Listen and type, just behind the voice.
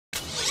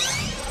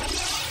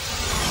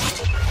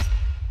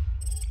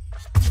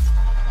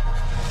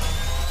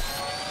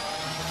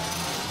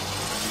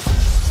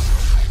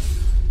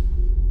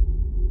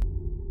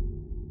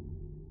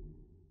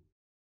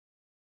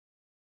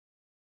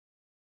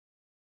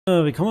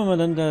Wie kommen wir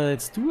denn da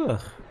jetzt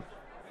durch?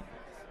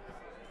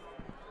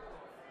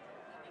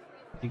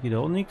 Hier geht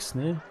auch nichts,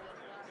 ne?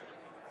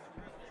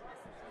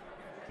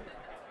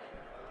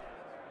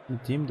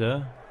 Mit dem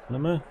da. Warte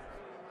mal.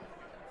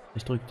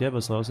 Ich drück der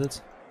was raus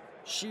jetzt.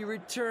 She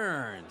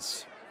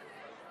returns.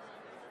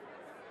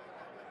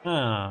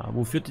 Ah,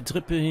 wo führt die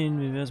Treppe hin?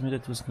 Wie wär's mit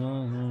etwas...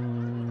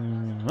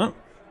 Ah.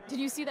 Did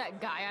you see that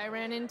guy I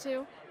ran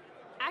into?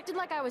 Acted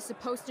like I was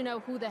supposed to know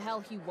who the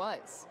hell he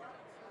was.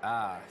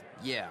 Ah,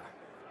 yeah.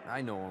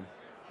 I know him.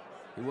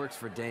 He works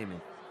for Damon.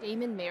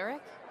 Damon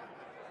Merrick?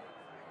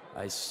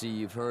 I see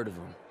you've heard of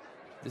him.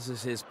 This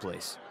is his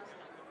place.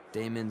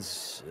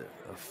 Damon's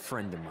a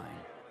friend of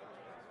mine.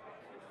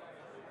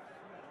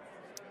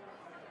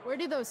 Where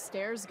do those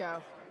stairs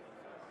go?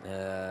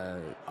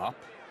 Up?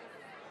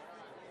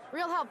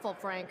 Real helpful,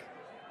 Frank.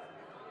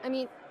 I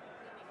mean,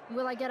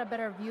 will I get a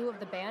better view of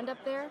the band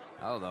up there?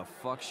 How the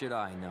fuck should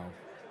I know?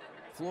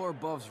 Floor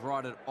above's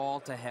rotted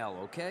all to hell,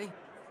 okay?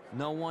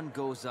 No one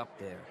goes up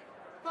there.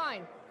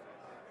 Fine.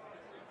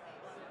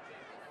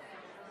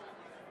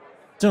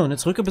 So, und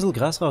jetzt rück ein bisschen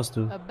Gras raus,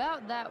 du.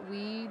 About that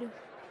weed.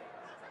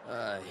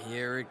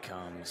 Here it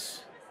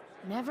comes.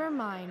 Never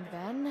mind,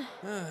 Ben.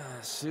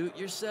 Suit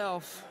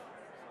yourself.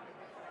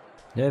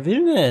 Der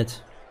will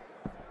nicht.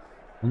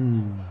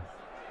 Kann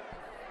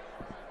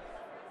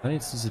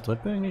jetzt diese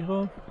Treppe eigentlich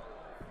rauf?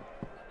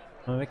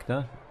 Mal weg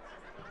da.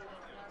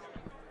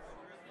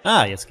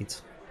 Ah, jetzt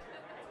geht's.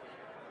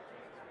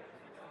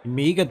 Die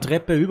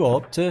Mega-Treppe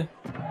überhaupt.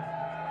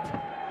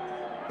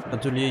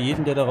 Gratuliere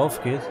jeden, der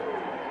darauf geht.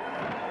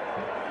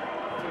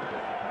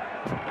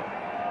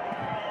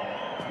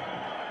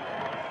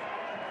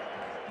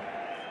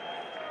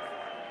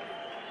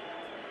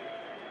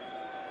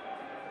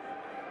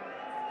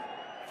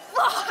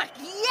 Fuck,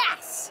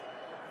 yes!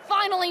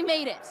 Finally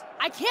made it!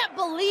 I can't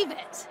believe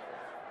it!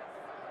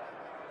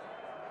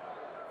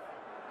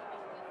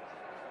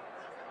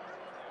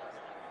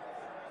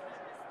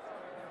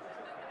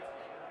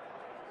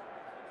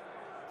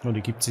 Und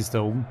die gibt's jetzt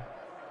da oben.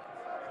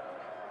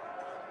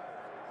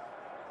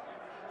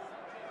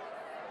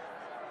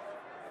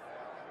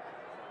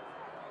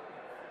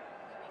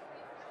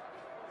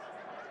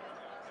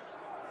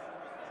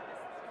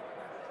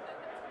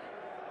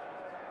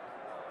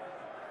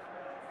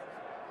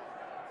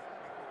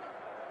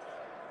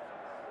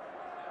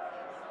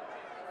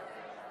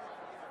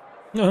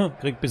 Aha,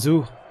 kriegt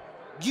Besuch.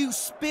 You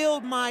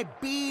spilled my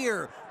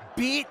beer,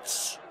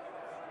 bitch!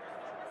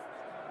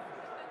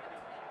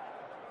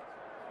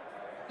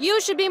 You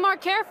should be more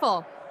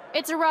careful.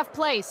 It's a rough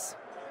place.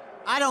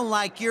 I don't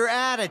like your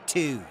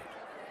attitude.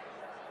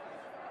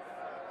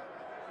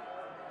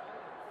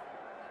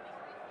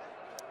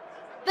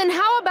 Then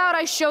how about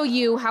I show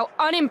you how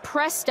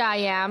unimpressed I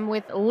am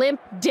with limp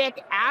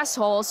dick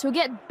assholes who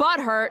get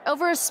butthurt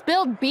over a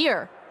spilled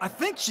beer? I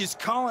think she's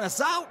calling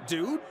us out,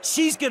 dude.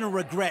 She's gonna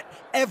regret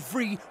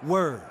every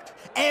word.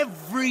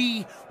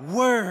 Every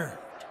word.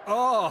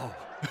 Oh,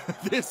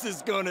 this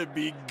is gonna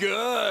be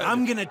good.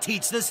 I'm gonna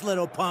teach this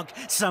little punk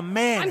some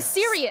manners. I'm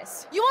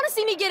serious. You want to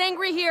see me get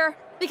angry here?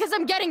 Because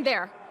I'm getting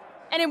there.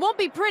 And it won't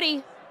be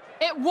pretty.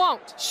 It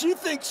won't. She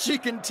thinks she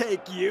can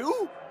take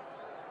you?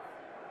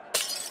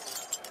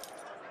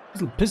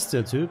 Bisschen pisst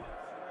der Typ.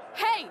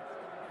 Hey,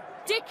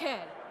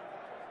 dickhead.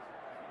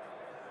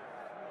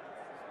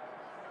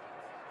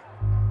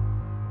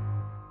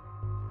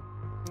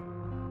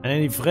 Eine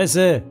in die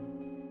Fresse.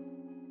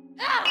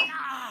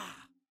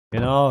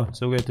 Genau,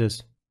 so geht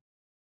es.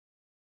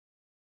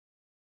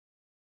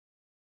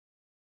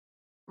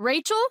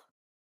 Rachel?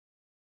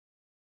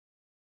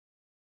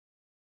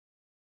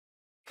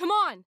 Come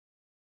on.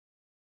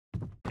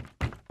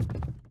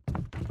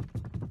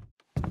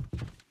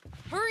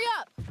 Hurry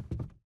up.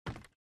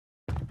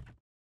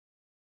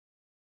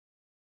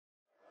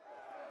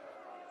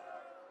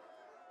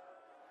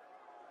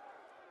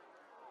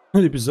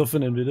 Die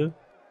Besoffenen wieder.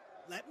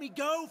 Let me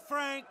go,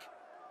 Frank.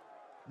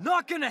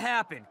 Not gonna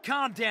happen.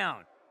 Calm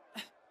down.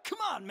 Come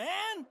on,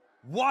 man.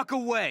 Walk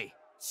away.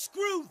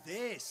 Screw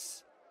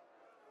this.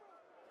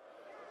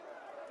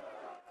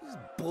 This is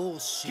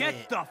bullshit.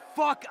 Get the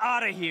fuck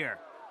out of here.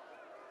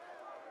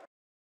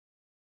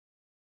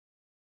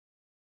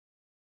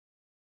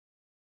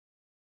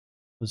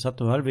 Das hat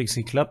doch halbwegs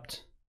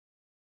geklappt.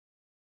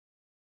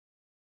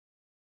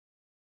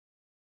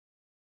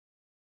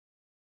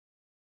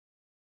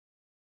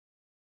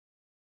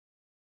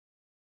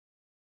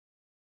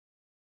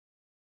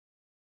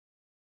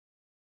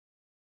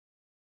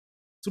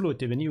 So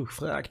Leute, wenn ihr euch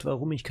fragt,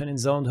 warum ich keinen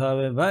Sound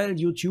habe, weil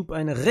YouTube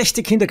ein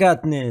rechter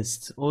Kindergarten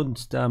ist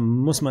und da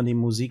muss man die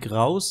Musik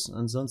raus,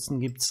 ansonsten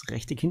gibt es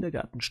rechte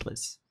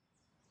Kindergartenstress.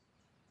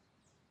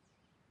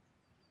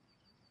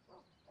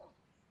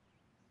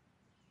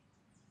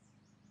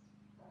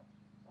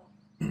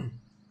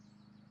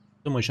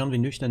 So, mal schauen, wie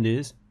nüchtern der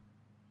ist.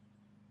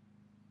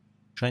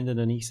 Scheint ja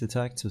der nächste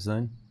Tag zu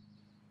sein.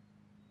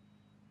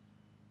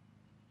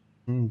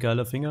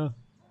 Geiler Finger.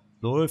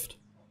 Läuft.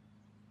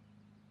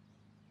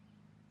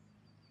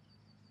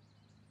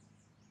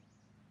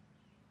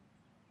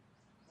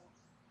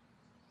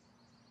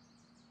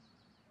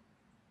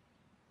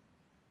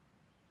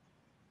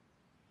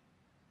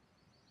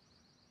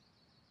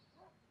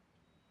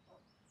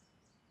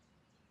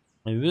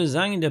 Ich würde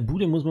sagen, in der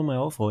Bude muss man mal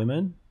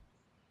aufräumen.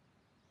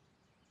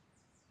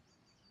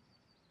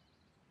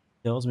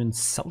 Sieht aus wie ein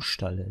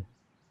Saustall.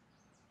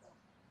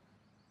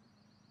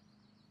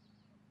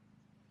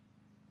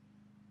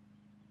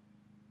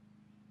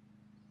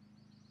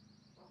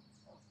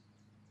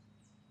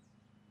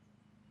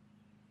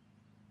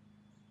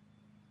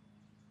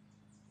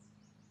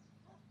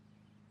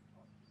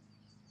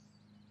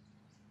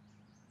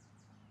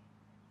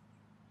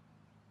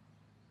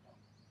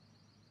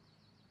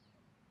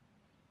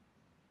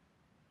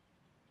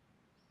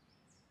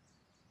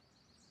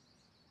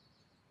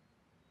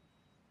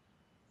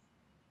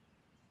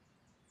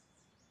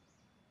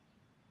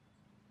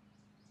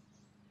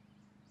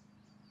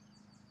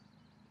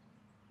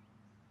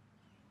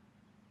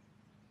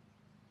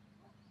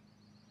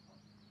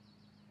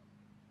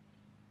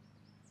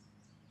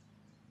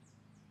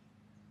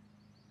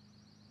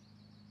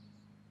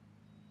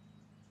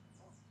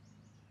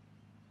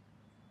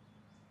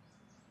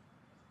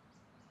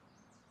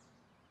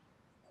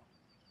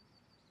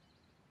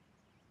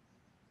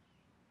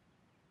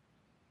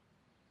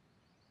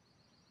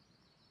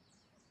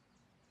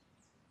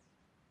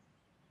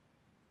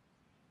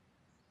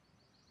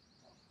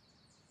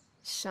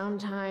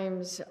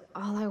 Sometimes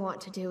all I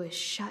want to do is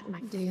shut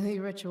my Daily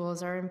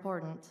rituals are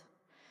important,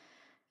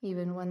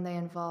 even when they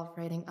involve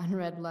writing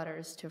unread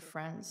letters to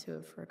friends who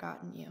have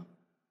forgotten you.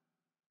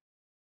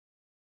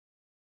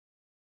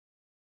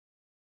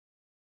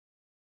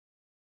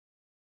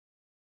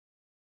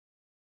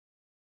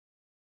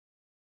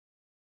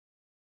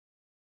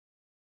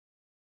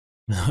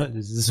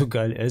 Das ist so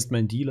geil. Er ist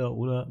mein Dealer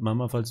oder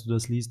Mama, falls du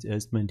das liest, er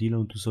ist mein Dealer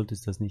und du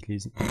solltest das nicht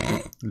lesen.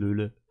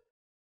 Löhle.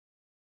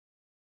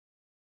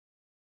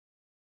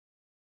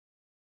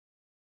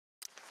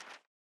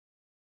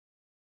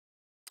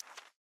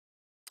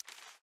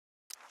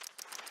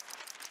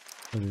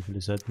 Wie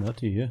viele Seiten hat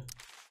die hier?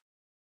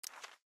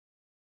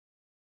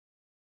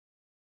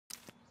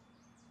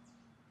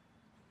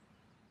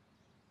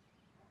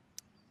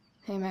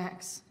 Hey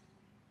Max.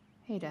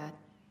 Hey Dad.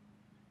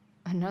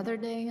 Another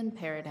day in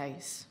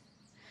paradise.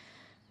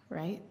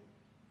 Right?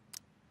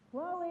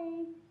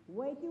 Chloe,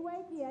 wakey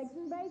wakey, eggs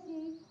and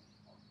bakey.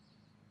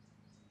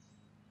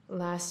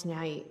 Last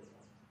night,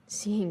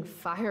 seeing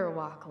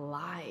Firewalk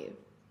live.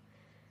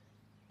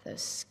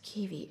 Those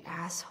skeevy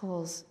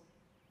assholes.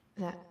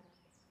 That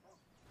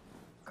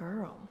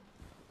girl.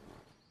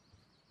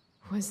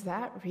 Was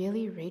that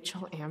really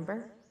Rachel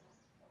Amber?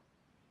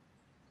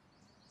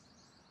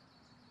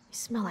 You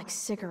smell like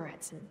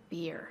cigarettes and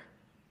beer.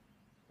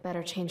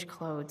 Better change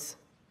clothes.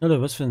 Alter,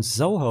 was für ein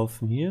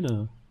Sauhaufen hier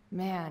da.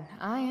 Man,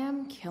 I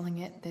am killing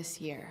it this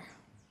year.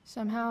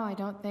 Somehow I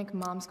don't think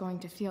Mom's going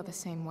to feel the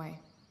same way.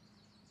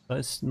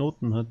 30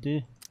 Noten hat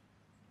die.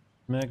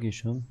 Merke ich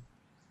schon.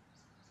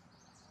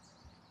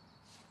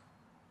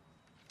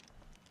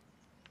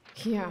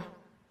 Yeah,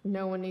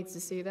 no one needs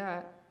to see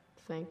that.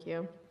 Thank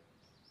you.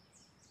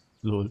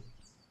 Lol.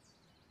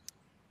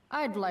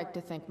 I'd like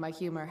to think my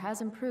humor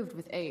has improved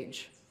with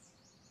age.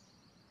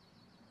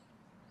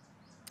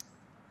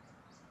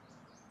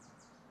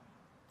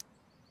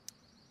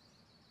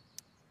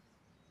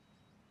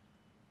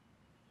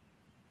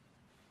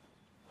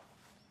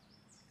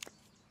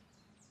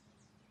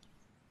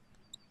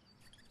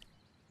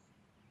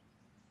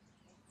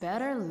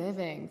 Better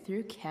living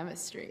through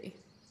chemistry.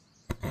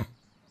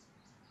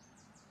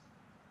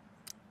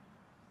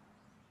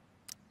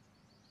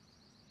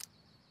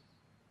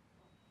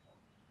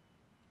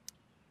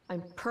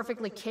 I'm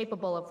perfectly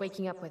capable of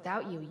waking up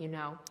without you, you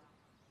know.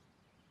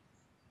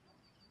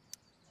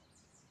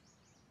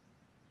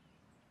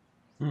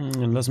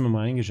 Dann lassen wir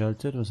mal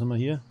eingeschaltet. Was haben wir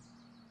hier?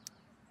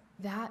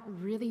 That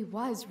really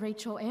was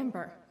Rachel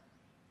Amber.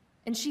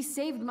 And she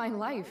saved my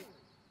life.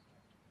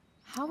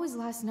 How was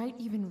last night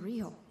even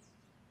real?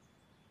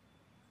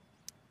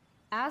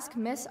 Ask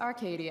Miss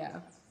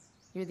Arcadia.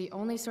 You're the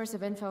only source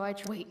of info I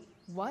Wait,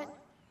 what?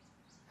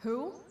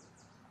 Who?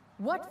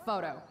 What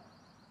photo?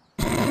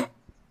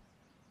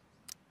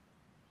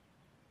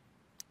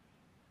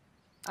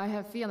 I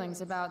have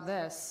feelings about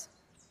this.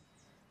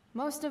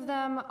 Most of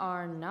them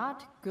are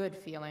not good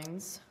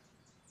feelings.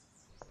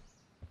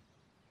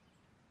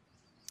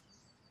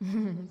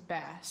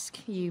 Bask,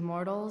 ye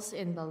mortals,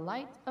 in the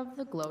light of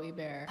the glowy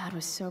bear. Dad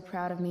was so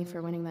proud of me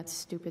for winning that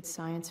stupid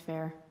science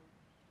fair.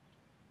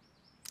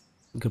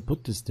 Ein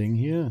kaputtes Ding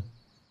hier.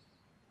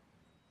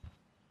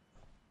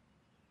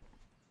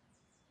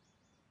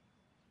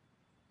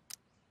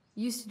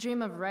 Used to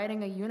dream of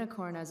riding a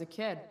unicorn as a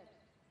kid,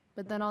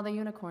 but then all the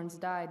unicorns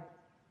died.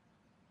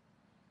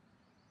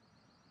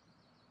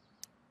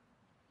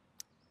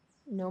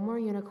 No more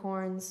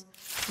unicorns,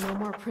 no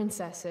more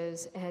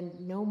princesses, and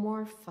no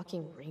more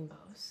fucking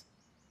rainbows.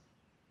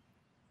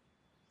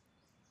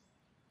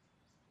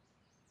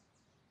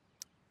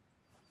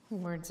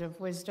 Words of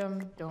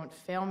wisdom, don't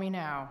fail me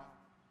now.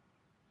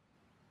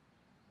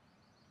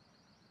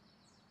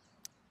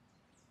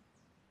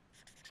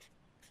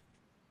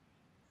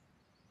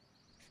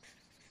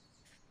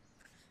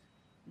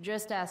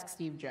 Just ask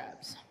Steve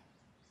Jobs.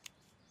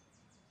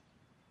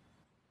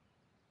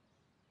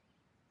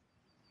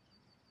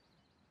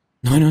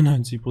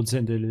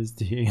 99%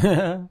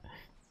 LSD.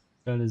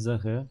 Geile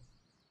Sache.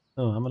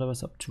 So, haben wir da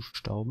was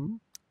abzustauben?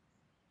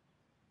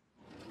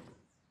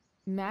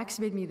 Max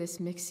made me this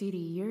mix CD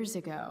years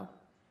ago.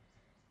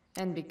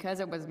 And because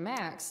it was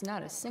Max,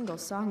 not a single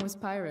song was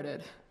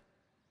pirated.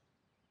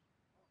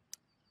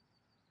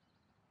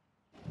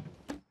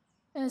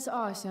 As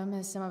awesome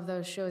as some of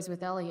those shows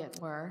with Elliot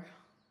were,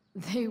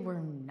 they were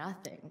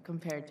nothing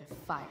compared to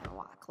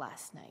Firewalk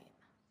last night.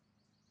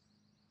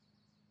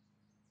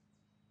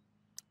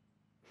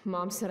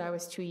 Mom said I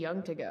was too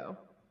young to go.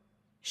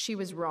 She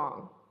was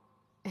wrong,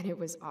 and it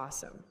was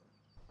awesome.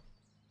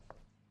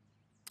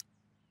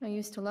 I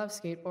used to love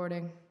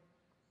skateboarding.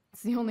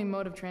 It's the only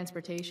mode of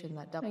transportation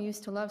that doubles. I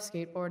used to love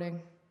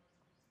skateboarding.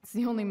 It's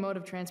the only mode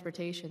of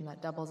transportation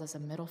that doubles as a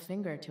middle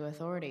finger to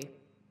authority.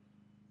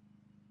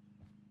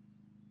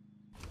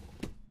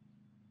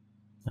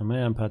 Haben wir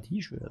ja ein paar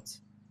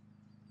T-Shirts.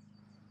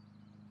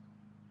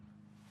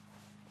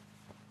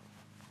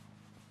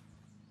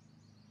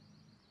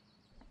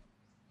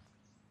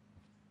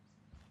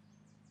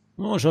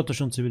 Oh, schaut doch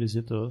schon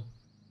zivilisiert aus.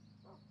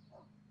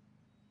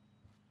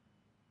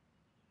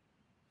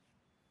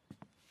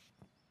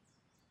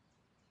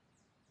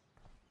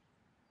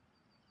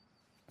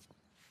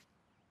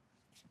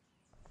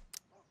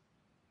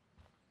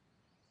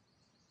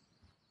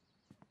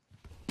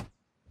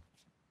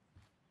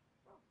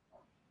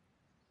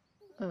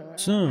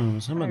 So,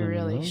 was haben wir I denn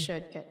really noch?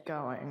 should get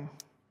going.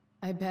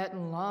 I bet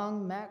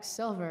long Max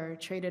Silver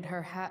traded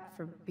her hat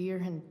for beer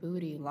and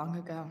booty long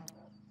ago.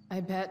 I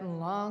bet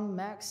long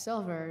Max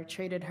Silver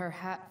traded her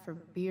hat for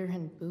beer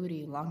and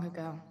booty long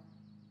ago.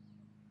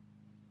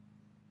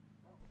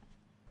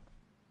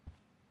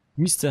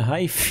 Mr.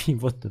 Hi-Fi,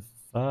 what the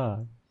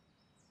fuck?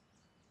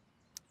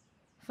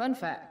 Fun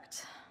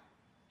fact.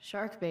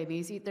 Shark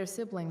babies eat their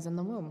siblings in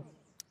the womb.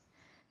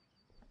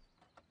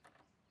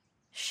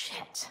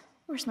 Shit.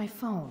 Where's my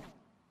phone?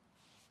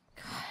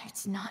 God,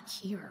 it's not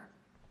here.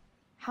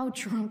 How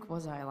drunk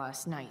was I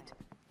last night?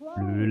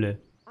 Blöle.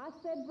 I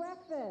said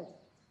breakfast.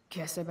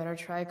 Guess I better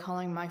try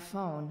calling my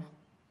phone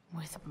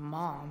with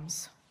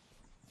Mom's.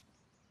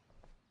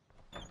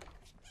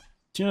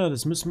 Tja,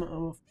 das müssen wir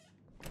aber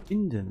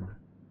finden.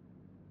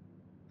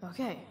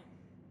 Okay.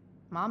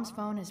 Mom's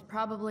phone is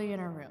probably in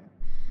her room.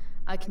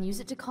 I can use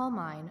it to call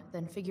mine,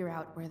 then figure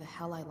out where the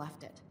hell I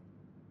left it.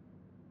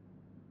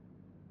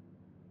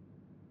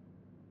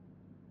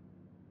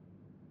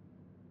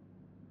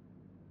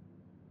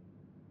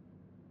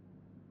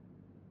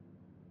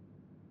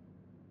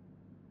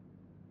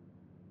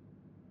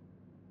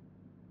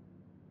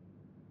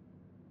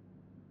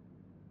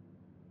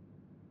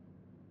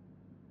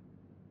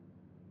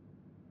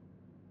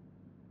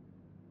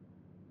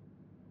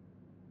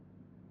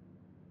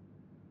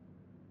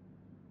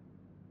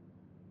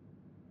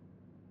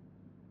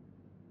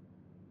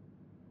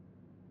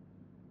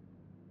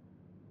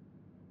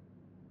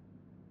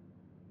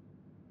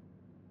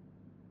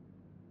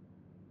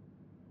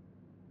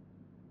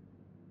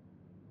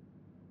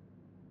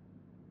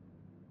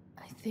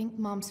 I think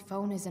Mom's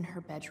phone is in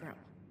her bedroom.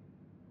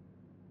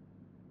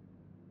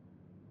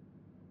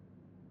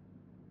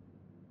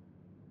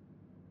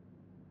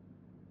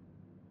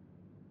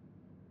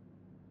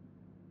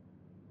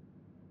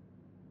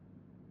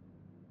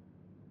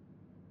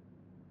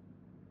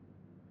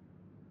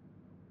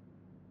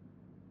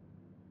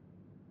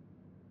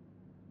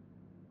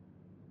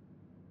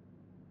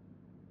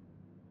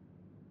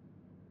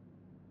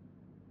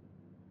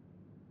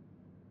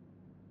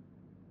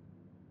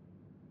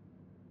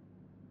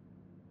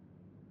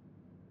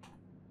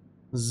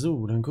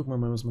 So, dann gucken wir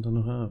mal, was wir da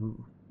noch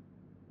haben.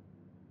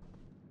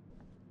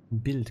 Ein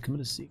Bild, können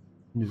wir das sehen?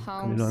 Nö, können wir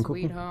Home nur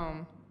sweet angucken.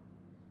 home.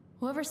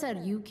 Whoever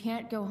said you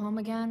can't go home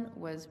again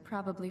was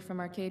probably from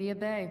Arcadia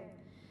Bay.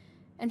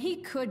 And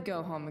he could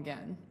go home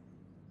again.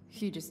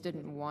 He just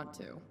didn't want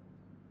to.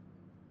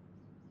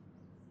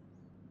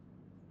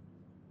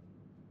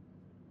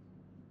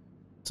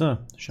 So,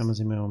 schauen wir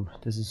sie mal um.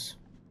 Das ist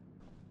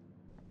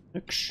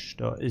hübsch.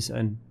 Da ist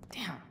ein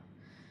Damn.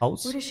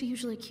 Haus. Where does she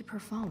usually keep her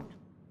phone?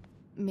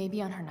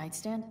 Maybe on her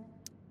nightstand?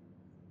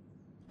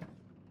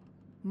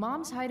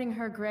 Mom's hiding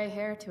her gray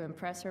hair to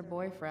impress her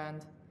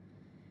boyfriend.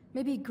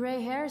 Maybe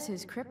gray hair's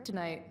his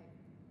kryptonite.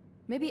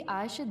 Maybe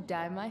I should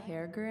dye my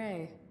hair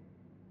gray.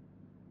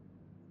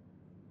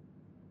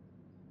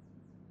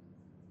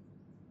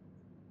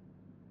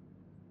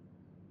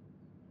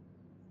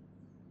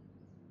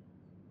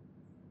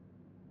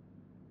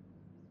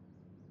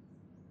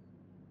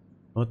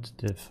 What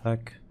the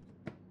fuck?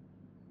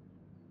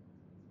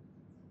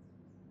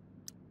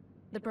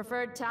 The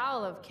preferred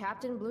towel of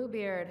Captain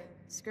Bluebeard,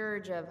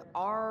 scourge of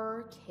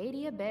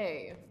Arcadia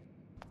Bay.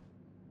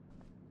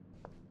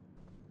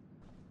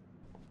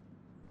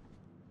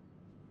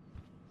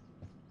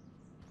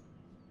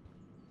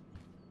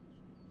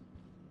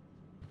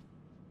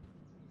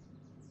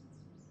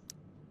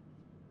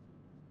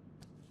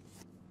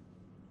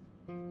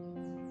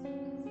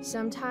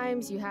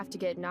 Sometimes you have to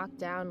get knocked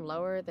down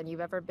lower than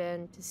you've ever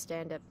been to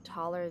stand up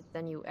taller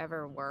than you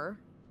ever were.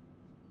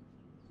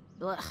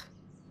 Blech.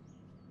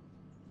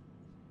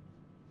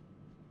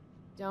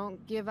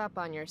 Don't give up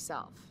on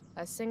yourself.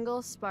 A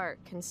single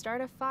spark can start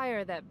a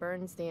fire that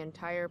burns the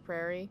entire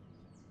prairie.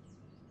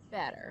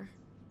 Better.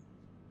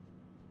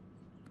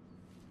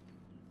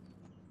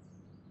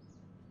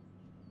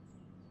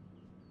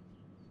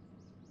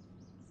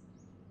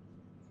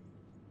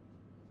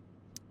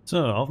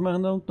 So,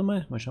 aufmachen da unten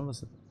mal. Mal schauen,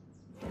 was...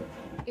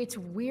 It's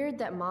weird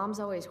that Mom's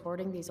always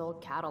hoarding these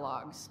old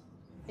catalogs.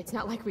 It's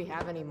not like we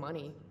have any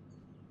money.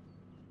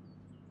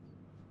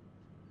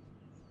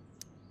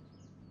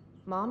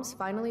 Mom's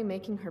finally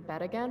making her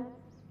bed again?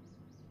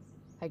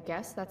 I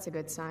guess that's a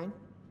good sign.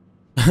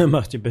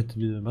 Macht ihr Bett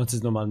wieder. Macht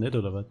es normal nicht,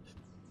 oder was?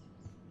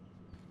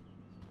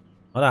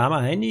 Oh, da haben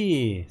wir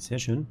Handy. Sehr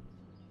schön.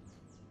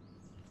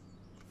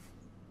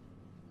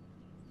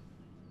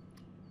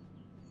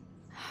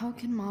 How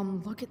can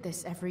Mom look at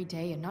this every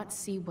day and not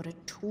see what a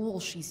tool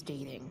she's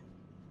dating?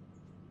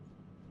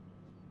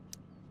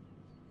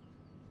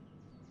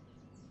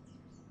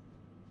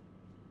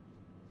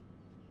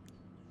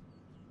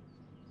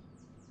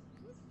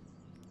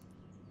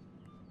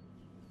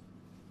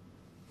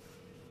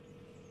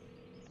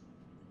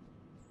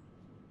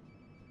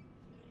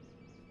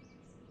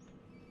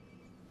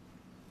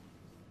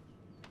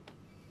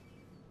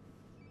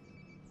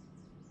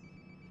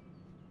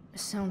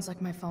 Sounds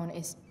like my phone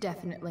is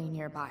definitely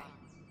nearby.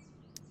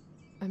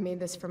 I made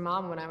this for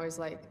Mom when I was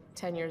like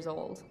 10 years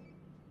old.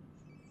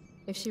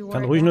 If she wore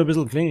Kann it ruhig now- nur ein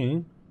bisschen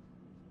klingeln.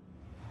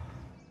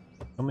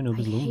 Komm mir nur ein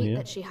I bisschen um hate hier.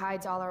 that she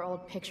hides all our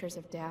old pictures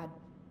of Dad.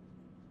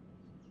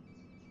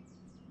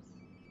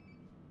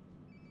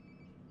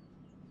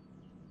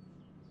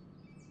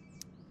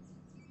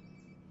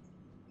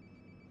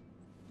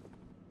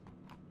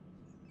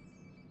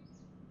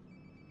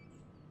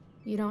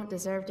 You don't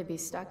deserve to be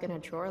stuck in a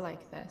drawer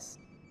like this.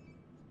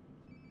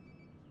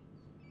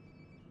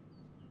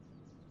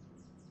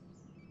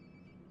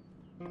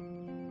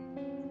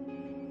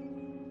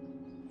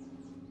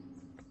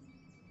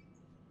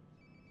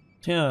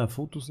 Tja,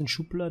 Fotos in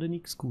Schublade,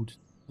 nix gut.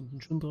 Unten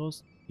schon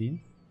draußen.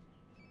 Wen?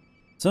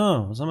 So,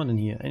 was haben wir denn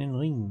hier? Einen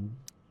Ring.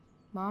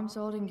 Mom's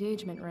old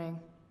engagement ring.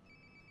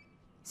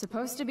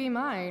 Supposed to be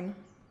mine,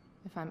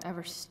 if I'm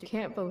ever stupid.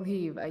 Can't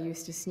believe I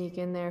used to sneak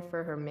in there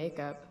for her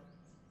makeup.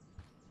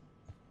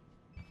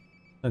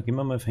 So, gehen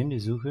wir mal auf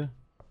Handysuche.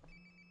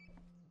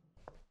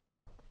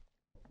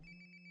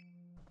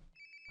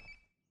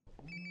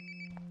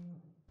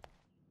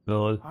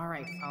 Lol. All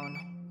right,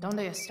 phone.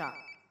 Donde stop?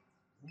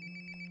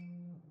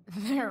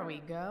 There we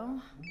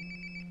go.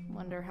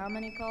 Wonder how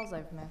many calls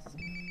I've missed.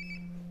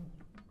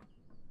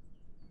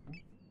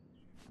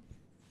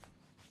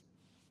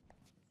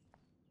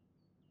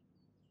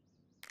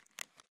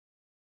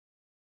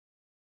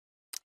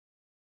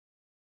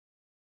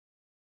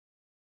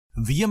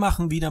 Wir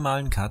machen wieder mal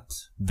einen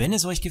Cut. Wenn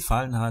es euch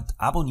gefallen hat,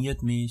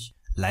 abonniert mich,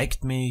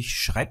 liked mich,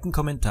 schreibt einen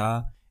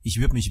Kommentar. Ich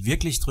würde mich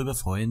wirklich drüber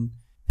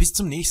freuen. Bis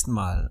zum nächsten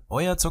Mal.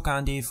 Euer Zocker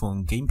Andi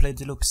von Gameplay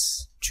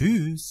Deluxe.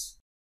 Tschüss.